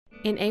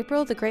In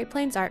April, the Great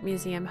Plains Art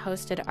Museum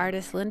hosted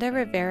artist Linda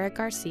Rivera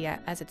García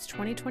as its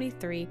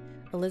 2023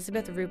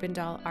 Elizabeth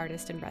Rubendall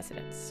Artist in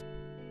Residence.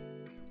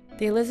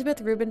 The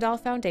Elizabeth Rubendall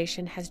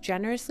Foundation has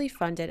generously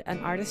funded an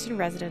Artist in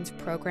Residence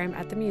program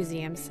at the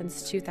museum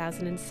since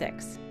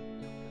 2006.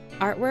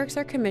 Artworks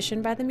are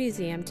commissioned by the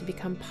museum to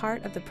become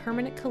part of the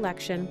permanent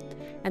collection,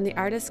 and the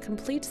artist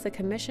completes the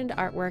commissioned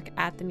artwork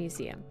at the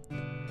museum.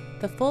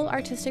 The full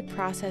artistic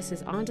process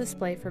is on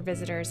display for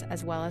visitors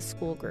as well as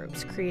school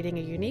groups, creating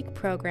a unique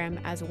program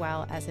as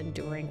well as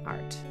enduring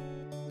art.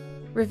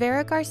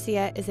 Rivera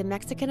García is a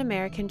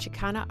Mexican-American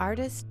Chicana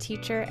artist,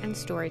 teacher, and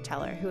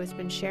storyteller who has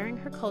been sharing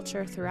her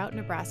culture throughout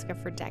Nebraska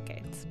for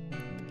decades.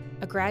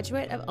 A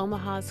graduate of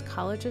Omaha's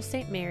College of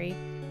St. Mary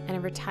and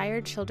a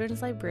retired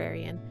children's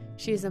librarian,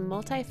 she is a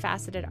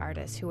multifaceted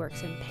artist who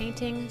works in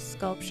painting,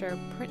 sculpture,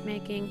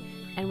 printmaking,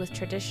 and with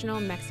traditional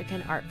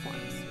Mexican art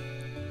forms.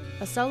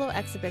 A solo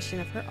exhibition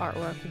of her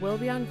artwork will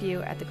be on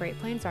view at the Great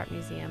Plains Art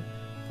Museum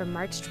from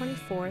March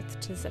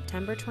 24th to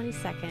September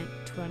 22nd,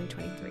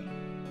 2023.